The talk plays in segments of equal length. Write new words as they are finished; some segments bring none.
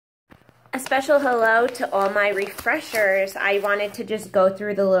A special hello to all my refreshers. I wanted to just go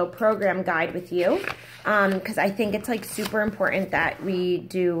through the little program guide with you because I think it's like super important that we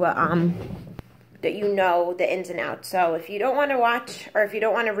do, that you know the ins and outs. So if you don't want to watch or if you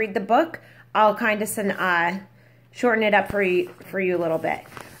don't want to read the book, I'll kind of shorten it up for you a little bit.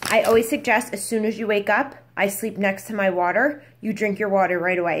 I always suggest as soon as you wake up, I sleep next to my water. You drink your water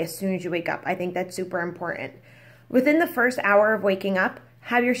right away as soon as you wake up. I think that's super important. Within the first hour of waking up,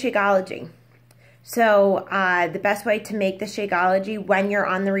 have your Shakeology. So the best way to make the Shakeology when you're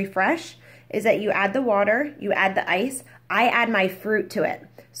on the refresh is that you add the water, you add the ice. I add my fruit to it.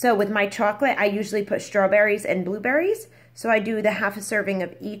 So with my chocolate, I usually put strawberries and blueberries. So I do the half a serving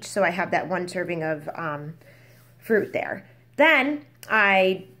of each, so I have that 1 serving of fruit there. Then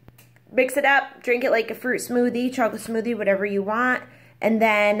I mix it up, drink it like a fruit smoothie, chocolate smoothie, whatever you want. And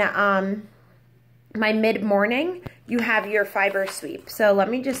then my mid-morning, you have your fiber sweep. So let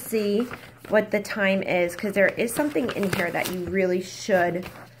me just see what the time is, because there is something in here that you really should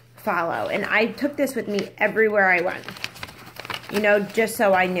follow. And I took this with me everywhere I went, you know, just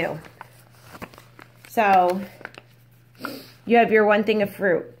so I knew. So you have your 1 thing of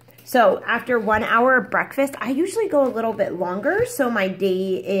fruit. So after 1 hour of breakfast, I usually go a little bit longer, so my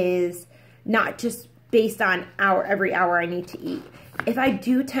day is not just based on every hour I need to eat. If I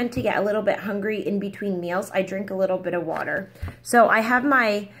do tend to get a little bit hungry in between meals, I drink a little bit of water. So I have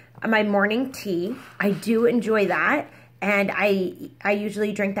my morning tea. I do enjoy that, and I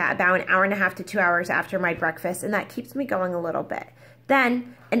usually drink that about 1.5 hours to 2 hours after my breakfast, and that keeps me going a little bit.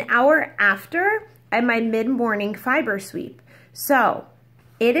 Then an hour after, I have my mid-morning fiber sweep. So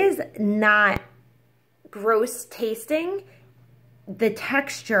it is not gross tasting. The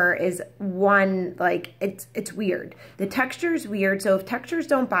texture is it's weird. The texture is weird, so if textures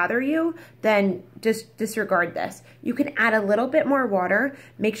don't bother you, then just disregard this. You can add a little bit more water,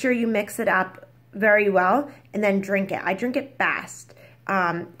 make sure you mix it up very well, and then drink it. I drink it fast.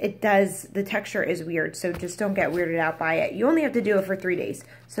 The texture is weird, so just don't get weirded out by it. You only have to do it for 3 days,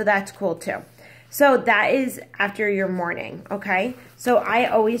 so that's cool too. So that is after your morning, okay? So I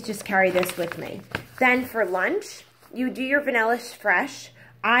always just carry this with me. Then for lunch, you do your Vanilla Fresh.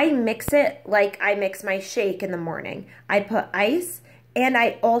 I mix it like I mix my shake in the morning. I put ice, and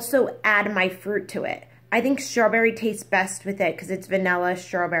I also add my fruit to it. I think strawberry tastes best with it because it's vanilla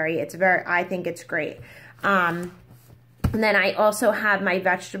strawberry. I think it's great. And then I also have my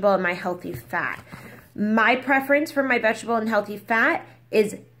vegetable and my healthy fat. My preference for my vegetable and healthy fat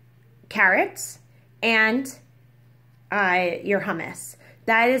is carrots and your hummus.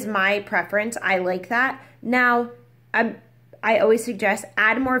 That is my preference. I like that. Now, I always suggest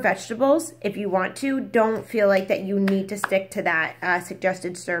add more vegetables if you want to. Don't feel like that you need to stick to that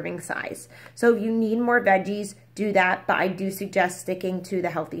suggested serving size. So if you need more veggies, do that, but I do suggest sticking to the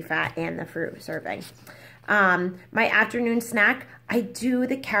healthy fat and the fruit serving. My afternoon snack, I do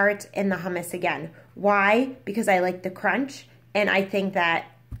the carrots and the hummus again. Why? Because I like the crunch, and I think that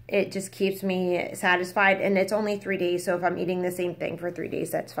it just keeps me satisfied, and it's only 3 days, so if I'm eating the same thing for 3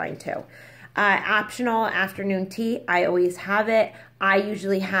 days, that's fine too. Optional afternoon tea, I always have it. I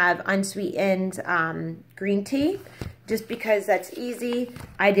usually have unsweetened green tea just because that's easy.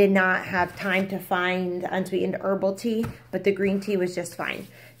 I did not have time to find unsweetened herbal tea, but the green tea was just fine.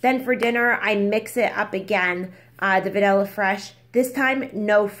 Then for dinner, I mix it up again, the Vanilla Fresh. This time,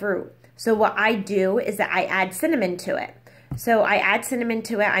 no fruit. So what I do is that I add cinnamon to it. So I add cinnamon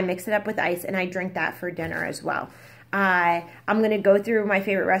to it, I mix it up with ice, and I drink that for dinner as well. I'm going to go through my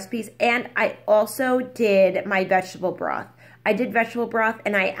favorite recipes, and I also did my vegetable broth. I did vegetable broth,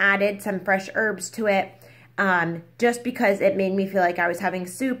 and I added some fresh herbs to it just because it made me feel like I was having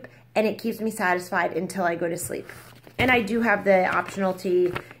soup, and it keeps me satisfied until I go to sleep. And I do have the optional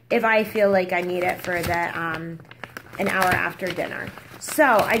tea if I feel like I need it for the an hour after dinner. So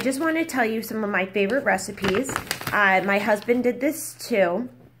I just want to tell you some of my favorite recipes. My husband did this too.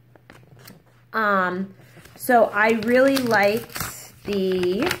 So I really liked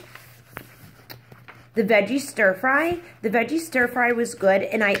the veggie stir fry. The veggie stir fry was good,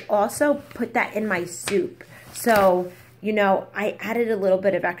 and I also put that in my soup. So, you know, I added a little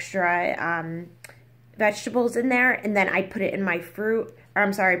bit of extra vegetables in there, and then I put it in my put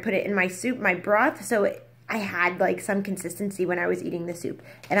it in my soup, my broth, so I had like some consistency when I was eating the soup,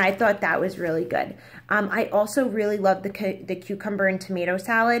 and I thought that was really good. I also really loved the cucumber and tomato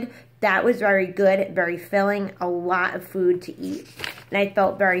salad. That was very good, very filling, a lot of food to eat, and I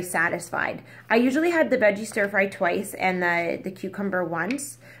felt very satisfied. I usually had the veggie stir fry twice and the cucumber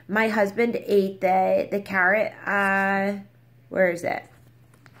once. My husband ate the carrot, where is it?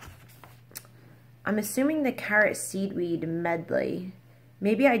 I'm assuming the carrot seedweed medley.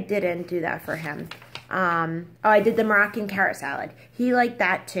 Maybe I didn't do that for him. Oh, I did the Moroccan carrot salad. He liked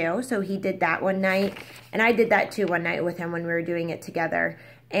that too, so he did that one night. And I did that too one night with him when we were doing it together.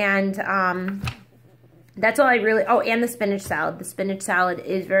 And that's all I really, oh, and the spinach salad. The spinach salad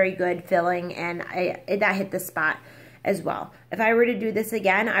is very good, filling, and that hit the spot as well. If I were to do this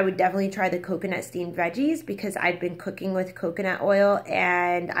again, I would definitely try the coconut steamed veggies because I've been cooking with coconut oil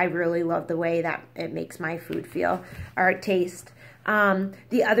and I really love the way that it makes my food feel or taste.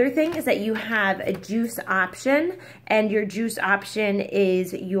 The other thing is that you have a juice option, and your juice option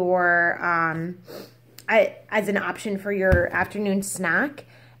is your, as an option for your afternoon snack.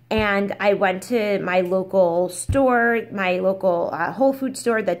 And I went to my local store, my local Whole Food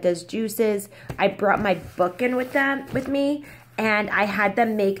store that does juices. I brought my book in with me, and I had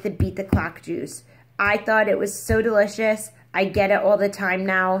them make the Beat the Clock juice. I thought it was so delicious. I get it all the time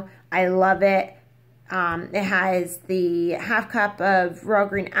now. I love it. It has the half cup of raw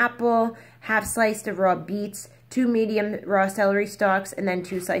green apple, half sliced of raw beets, 2 medium raw celery stalks, and then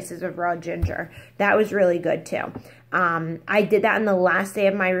 2 slices of raw ginger. That was really good too. I did that on the last day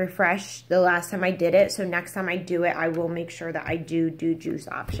of my refresh, the last time I did it. So next time I do it, I will make sure that I do juice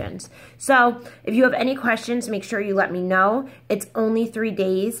options. So if you have any questions, make sure you let me know. It's only 3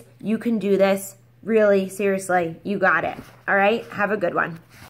 days. You can do this. Really, seriously, you got it. All right, have a good one.